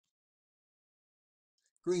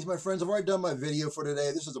Greetings, my friends. I've already done my video for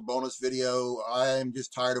today. This is a bonus video. I'm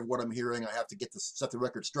just tired of what I'm hearing. I have to set the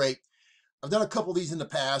record straight. I've done a couple of these in the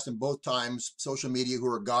past, and both times social media who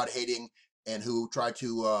are God-hating and who try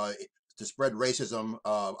to spread racism,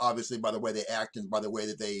 obviously by the way they act and by the way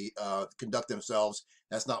that they conduct themselves.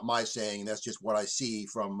 That's not my saying. That's just what I see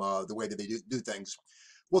from the way that they do things.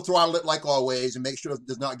 We'll throttle it like always and make sure it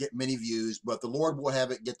does not get many views, but the Lord will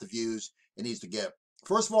have it get the views it needs to get.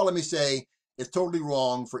 First of all, let me say, it's totally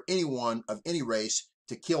wrong for anyone of any race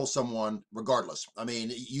to kill someone regardless. I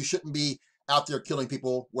mean, you shouldn't be out there killing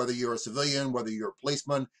people, whether you're a civilian, whether you're a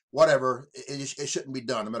policeman, whatever. It shouldn't be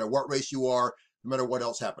done, no matter what race you are, no matter what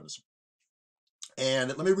else happens. And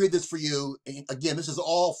let me read this for you. Again, this is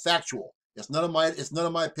all factual. It's none of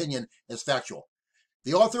my opinion. It's factual.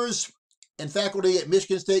 The authors and faculty at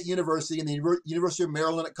Michigan State University and the University of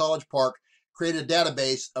Maryland at College Park created a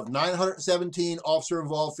database of 917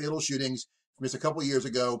 officer-involved fatal shootings from just a couple of years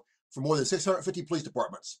ago for more than 650 police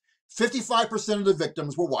departments. 55% of the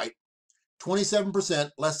victims were white,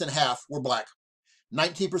 27%, less than half, were black,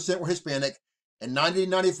 19% were Hispanic, and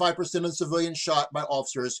 90-95% of the civilians shot by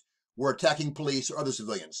officers were attacking police or other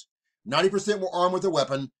civilians. 90% were armed with a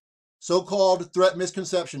weapon. So-called threat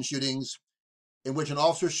misconception shootings, in which an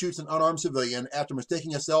officer shoots an unarmed civilian after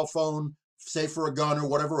mistaking a cell phone, say for a gun or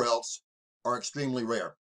whatever else, are extremely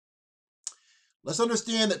rare. Let's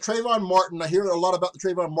understand that Trayvon Martin, I hear a lot about the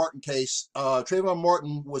Trayvon Martin case. Trayvon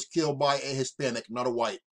Martin was killed by a Hispanic, not a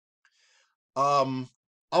white. Ahmaud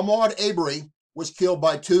Arbery was killed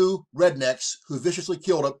by two rednecks who viciously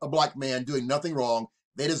killed a black man doing nothing wrong.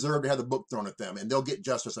 They deserve to have the book thrown at them, and they'll get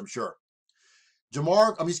justice, I'm sure.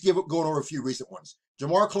 I'm just going over a few recent ones.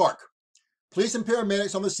 Jamar Clark. Police and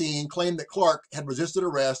paramedics on the scene claimed that Clark had resisted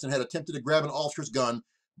arrest and had attempted to grab an officer's gun.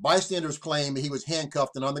 Bystanders claim he was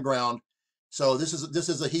handcuffed and on the ground. So this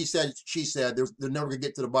is a he said, she said. They're never going to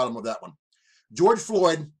get to the bottom of that one. George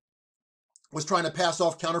Floyd was trying to pass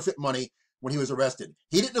off counterfeit money when he was arrested.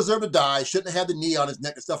 He didn't deserve to die. Shouldn't have had the knee on his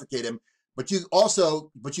neck to suffocate him. But you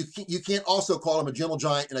can't also call him a gentle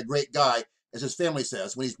giant and a great guy, as his family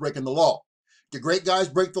says, when he's breaking the law. Do great guys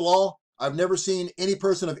break the law? I've never seen any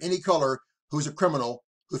person of any color who's a criminal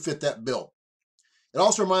who fit that bill. It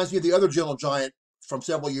also reminds me of the other gentle giant from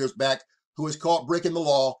several years back who was caught breaking the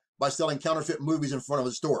law by selling counterfeit movies in front of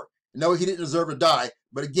his store. No, he didn't deserve to die,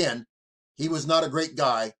 but again, he was not a great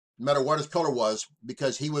guy, no matter what his color was,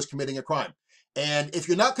 because he was committing a crime. And if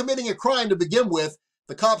you're not committing a crime to begin with,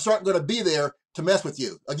 the cops aren't going to be there to mess with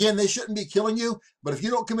you. Again, they shouldn't be killing you, but if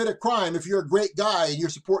you don't commit a crime, if you're a great guy and you're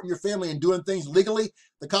supporting your family and doing things legally,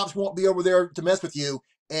 the cops won't be over there to mess with you,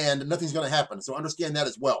 and nothing's going to happen. So understand that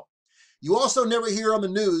as well. You also never hear on the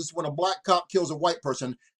news when a black cop kills a white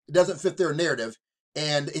person. It doesn't fit their narrative.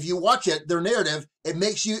 And if you watch it, their narrative, it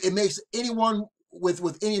makes anyone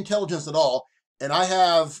with any intelligence at all. And I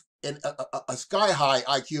have a sky-high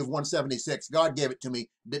IQ of 176. God gave it to me.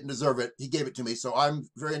 Didn't deserve it. He gave it to me. So I'm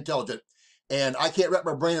very intelligent. And I can't wrap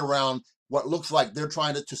my brain around what looks like they're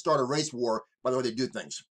trying to start a race war by the way they do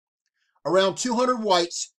things. Around 200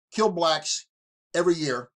 whites kill blacks every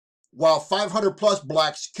year, while 500 plus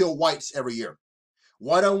blacks kill whites every year.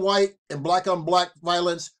 White on white and black on black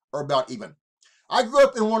violence are about even. I grew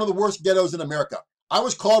up in one of the worst ghettos in America. I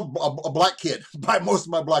was called a black kid by most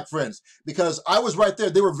of my black friends because I was right there.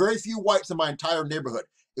 There were very few whites in my entire neighborhood.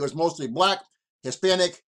 It was mostly black,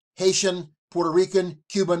 Hispanic, Haitian, Puerto Rican,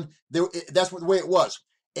 Cuban. That's the way it was.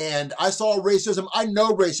 And I saw racism. I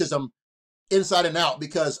know racism inside and out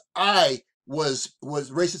because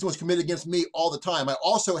racism was committed against me all the time. I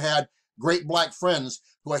also had great black friends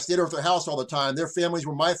who I stayed over at their house all the time. Their families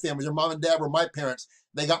were my families. Their mom and dad were my parents.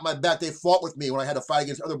 They got my back. They fought with me when I had to fight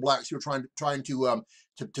against other blacks who were trying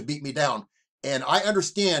to beat me down. And I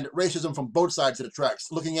understand racism from both sides of the tracks,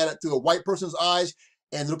 looking at it through a white person's eyes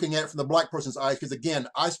and looking at it from the black person's eyes. Because again,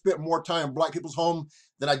 I spent more time in black people's home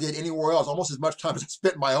than I did anywhere else, almost as much time as I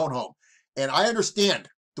spent in my own home. And I understand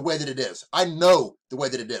the way that it is. I know the way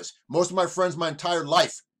that it is. Most of my friends my entire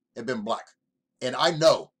life have been black. And I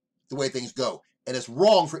know the way things go. And it's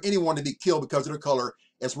wrong for anyone to be killed because of their color.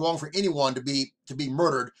 It's wrong for anyone to be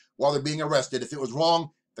murdered while they're being arrested. If it was wrong,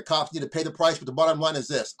 the cops need to pay the price. But the bottom line is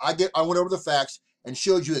this. I went over the facts and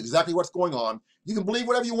showed you exactly what's going on. You can believe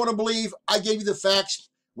whatever you want to believe. I gave you the facts.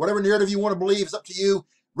 Whatever narrative you want to believe is up to you.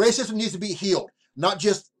 Racism needs to be healed, not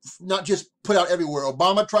just put out everywhere.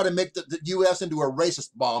 Obama tried to make the U.S. into a racist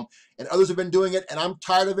bomb, and others have been doing it, and I'm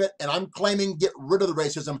tired of it, and I'm claiming get rid of the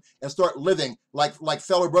racism and start living like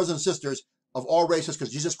fellow brothers and sisters of all races,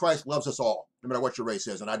 because Jesus Christ loves us all, no matter what your race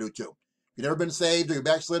is, and I do too. If you've never been saved or you're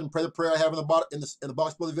backslidden, pray the prayer I have in the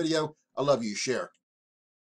box below the video. I love you. Share.